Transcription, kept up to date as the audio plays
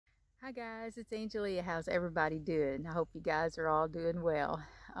Hi guys, it's Angelia. How's everybody doing? I hope you guys are all doing well.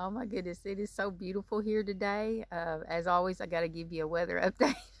 Oh my goodness, it is so beautiful here today. As always, I got to give you a weather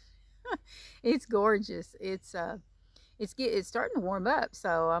update. It's gorgeous. It's starting to warm up,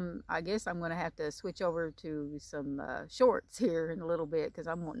 so I guess I'm gonna have to switch over to some shorts here in a little bit because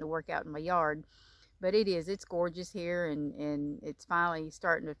I'm wanting to work out in my yard. But it's gorgeous here, and it's finally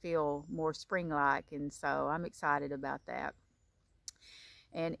starting to feel more spring-like, and so I'm excited about that.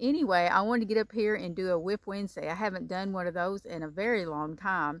 And anyway, I wanted to get up here and do a WIP Wednesday. I haven't done one of those in a very long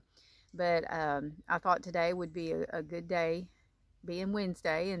time, but I thought today would be a good day, being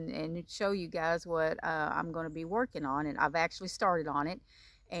Wednesday, and show you guys what I'm going to be working on. And I've actually started on it,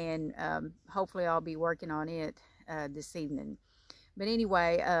 and hopefully I'll be working on it this evening. But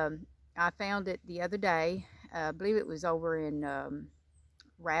anyway, I found it the other day. I believe it was over in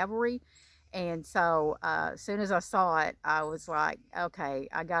Ravelry. And so as soon as I saw it, I was like, okay,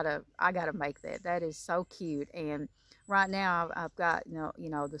 I gotta make that. That is so cute. And right now I've got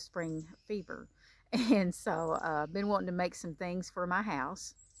the spring fever, and so I've been wanting to make some things for my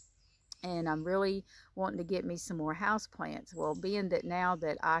house, and I'm really wanting to get me some more house plants. Well, being that now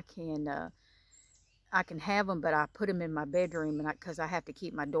that I can have them, but I put them in my bedroom, and because I have to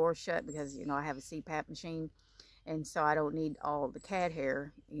keep my door shut because I have a CPAP machine, and so I don't need all the cat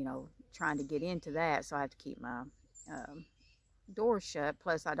hair trying to get into that, so I have to keep my door shut.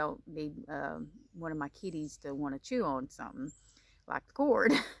 Plus I don't need one of my kitties to want to chew on something like the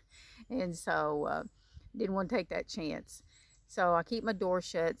cord. And so didn't want to take that chance, so I keep my door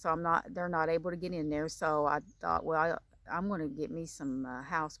shut, so they're not able to get in there. So I thought, well, I'm going to get me some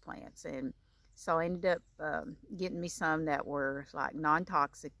house plants, and so I ended up getting me some that were like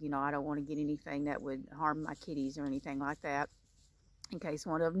non-toxic. I don't want to get anything that would harm my kitties or anything like that, in case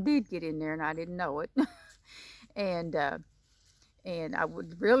one of them did get in there and I didn't know it. and I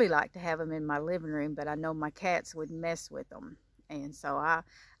would really like to have them in my living room, but I know my cats would mess with them. And so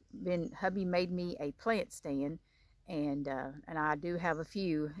hubby made me a plant stand, and I do have a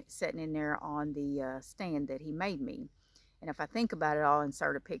few sitting in there on the stand that he made me. And if I think about it, I'll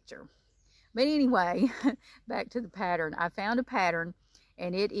insert a picture. But anyway, back to the pattern. I found a pattern,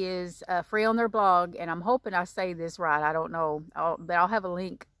 and it is free on their blog, and I'm hoping I say this right. I don't know, but I'll have a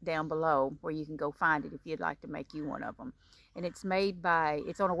link down below where you can go find it if you'd like to make you one of them. And it's on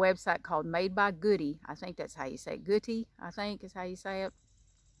a website called Made by Goody. I think that's how you say it. Goody, I think is how you say it.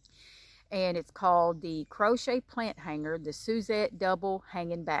 And it's called the Crochet Plant Hanger, the Suzette Double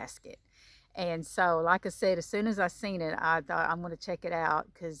Hanging Basket. And so, like I said, as soon as I seen it, I thought I'm going to check it out,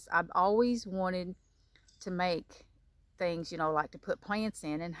 because I've always wanted to make things, like to put plants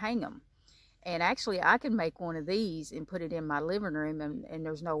in and hang them. And actually, I can make one of these and put it in my living room, and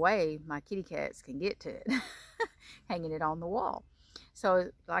there's no way my kitty cats can get to it, hanging it on the wall. So,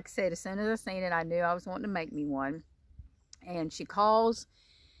 like I said, as soon as I seen it, I knew I was wanting to make me one. And she calls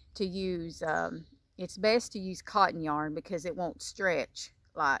to use, it's best to use cotton yarn because it won't stretch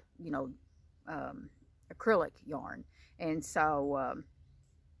like, acrylic yarn. And so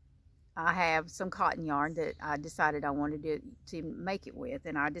I have some cotton yarn that I decided I wanted to make it with,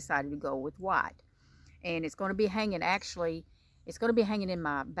 and I decided to go with white. And it's going to be hanging, it's going to be hanging in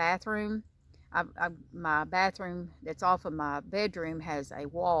my bathroom. My bathroom that's off of my bedroom has a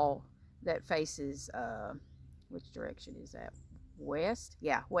wall that faces, which direction is that? West?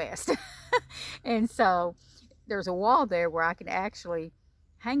 Yeah, west. And so there's a wall there where I can actually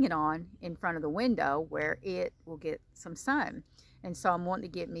hang it on in front of the window where it will get some sun. And so I'm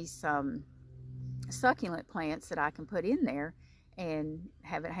wanting to get me some succulent plants that I can put in there and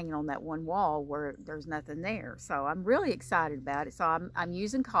have it hanging on that one wall where there's nothing there. So I'm really excited about it. So I'm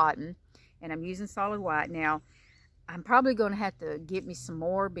using cotton, and I'm using solid white. Now, I'm probably going to have to get me some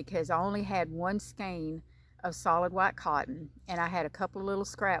more because I only had one skein of solid white cotton, and I had a couple of little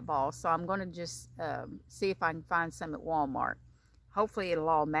scrap balls. So I'm going to just see if I can find some at Walmart. Hopefully it'll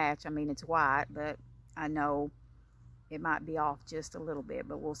all match. I mean, it's white, but I know it might be off just a little bit,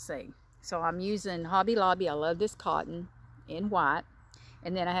 but we'll see. So I'm using Hobby Lobby. I love this cotton in white.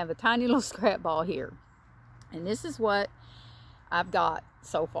 And then I have a tiny little scrap ball here. And this is what I've got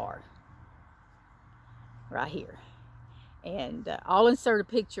so far. Right here. And I'll insert a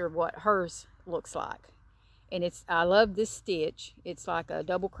picture of what hers looks like. And I love this stitch. It's like a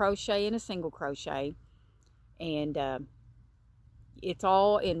double crochet and a single crochet. And it's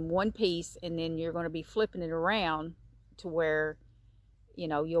all in one piece, and then you're going to be flipping it around to where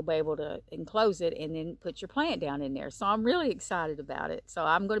you'll be able to enclose it and then put your plant down in there. So I'm really excited about it. So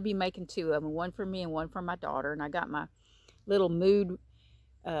I'm going to be making two of them, one for me and one for my daughter. And I got my little mood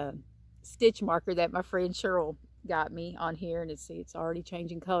stitch marker that my friend Cheryl got me on here, and it's already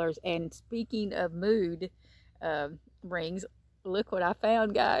changing colors. And speaking of mood rings, look what I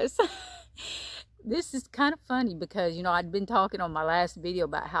found, guys. This is kind of funny because, you know, I'd been talking on my last video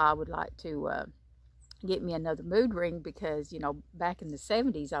about how I would like to get me another mood ring because, you know, back in the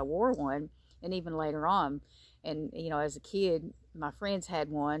 70s I wore one, and even later on. And, you know, as a kid, my friends had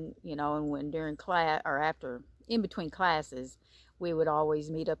one, you know, and when during class or after, in between classes, we would always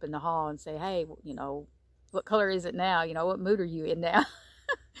meet up in the hall and say, hey, you know, what color is it now? You know, what mood are you in now?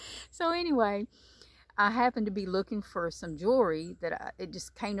 So anyway, I happened to be looking for some jewelry that it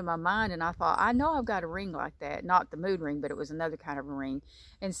just came to my mind, and I thought, I know I've got a ring like that. Not the mood ring, but it was another kind of a ring.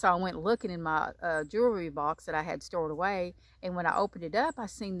 And so I went looking in my jewelry box that I had stored away, and when I opened it up, I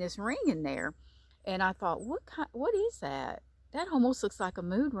seen this ring in there. And I thought, what is that? That almost looks like a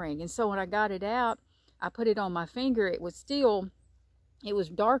mood ring. And so when I got it out, I put it on my finger. It was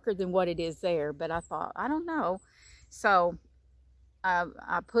darker than what it is there, but I thought, I don't know. So I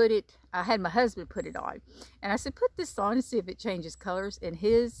had my husband put it on, and I said, put this on and see if it changes colors, and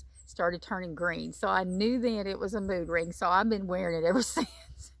his started turning green. So I knew then it was a mood ring. So I've been wearing it ever since.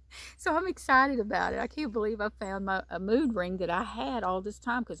 So I'm excited about it. I can't believe I found a mood ring that I had all this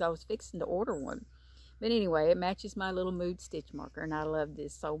time because I was fixing to order one. But anyway, it matches my little mood stitch marker, and I love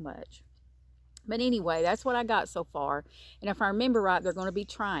this so much. But anyway, that's what I got so far. And if I remember right, they're going to be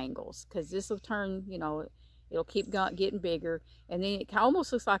triangles, because this will turn, you know, it'll keep getting bigger, and then it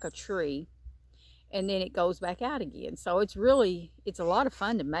almost looks like a tree, and then it goes back out again. So it's a lot of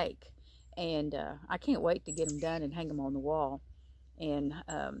fun to make, and I can't wait to get them done and hang them on the wall. And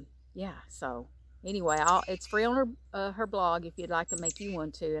yeah, so anyway, it's free on her blog if you'd like to make you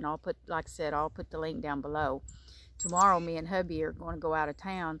one too. And I'll put, like I said, I'll put the link down below. Tomorrow, me and hubby are going to go out of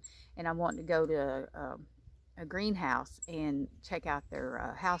town, and I'm wanting to go to a greenhouse and check out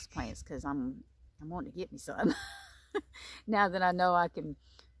their house plants, because I'm wanting to get me some. Now that I know I can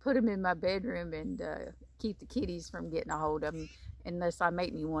put them in my bedroom and keep the kitties from getting a hold of them, unless I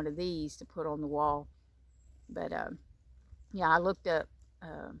make me one of these to put on the wall. But yeah, I looked up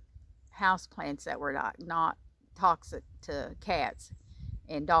house plants that were not toxic to cats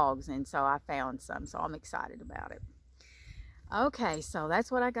and dogs, and so I found some, so I'm excited about it. Okay, so that's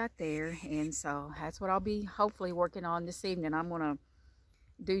what I got there, and so that's what I'll be hopefully working on this evening. I'm gonna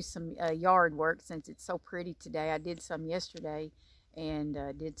do some yard work since it's so pretty today. I did some yesterday, and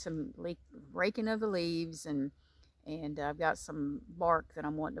did some raking of the leaves, and I've got some bark that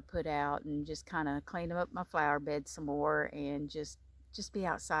I'm wanting to put out, and just kind of clean up my flower bed some more, and just be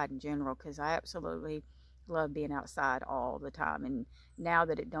outside in general, because I absolutely love being outside all the time. And now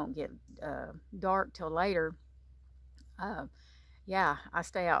that it don't get dark till later, yeah, I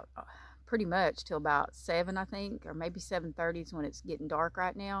stay out pretty much till about 7, I think, or maybe 7:30 is when it's getting dark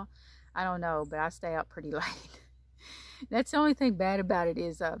right now. I don't know, but I stay out pretty late. That's the only thing bad about it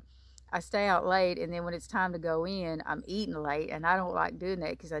is I stay out late, and then when it's time to go in, I'm eating late, and I don't like doing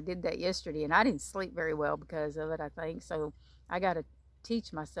that, because I did that yesterday, and I didn't sleep very well because of it, I think. So I got to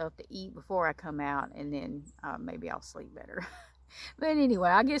teach myself to eat before I come out, and then maybe I'll sleep better. But anyway,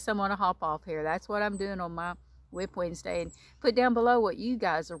 I guess I'm going to hop off here. That's what I'm doing on my WIP Wednesday, and put down below what you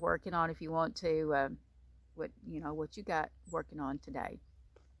guys are working on if you want to, what you got working on today.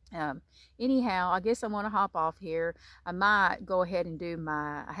 Anyhow, I guess I'm going to hop off here. I might go ahead and do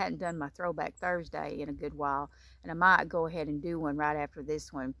I hadn't done my Throwback Thursday in a good while, and I might go ahead and do one right after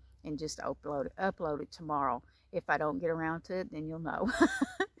this one and just upload it tomorrow. If I don't get around to it, then you'll know.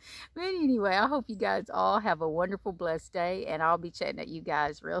 But anyway, I hope you guys all have a wonderful, blessed day, and I'll be chatting at you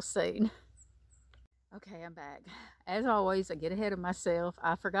guys real soon. Okay, I'm back. As always, I get ahead of myself.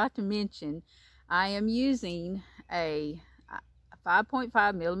 I forgot to mention I am using a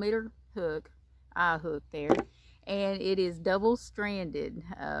 5.5 millimeter hook, eye hook there, and it is double stranded.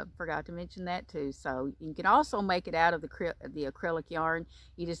 Forgot to mention that too. So you can also make it out of the acrylic yarn.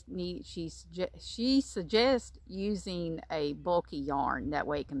 You just need, she suggests using a bulky yarn, that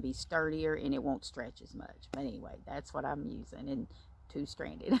way it can be sturdier and it won't stretch as much. But anyway, that's what I'm using, and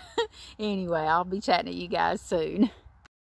 2-stranded. Anyway, I'll be chatting to you guys soon.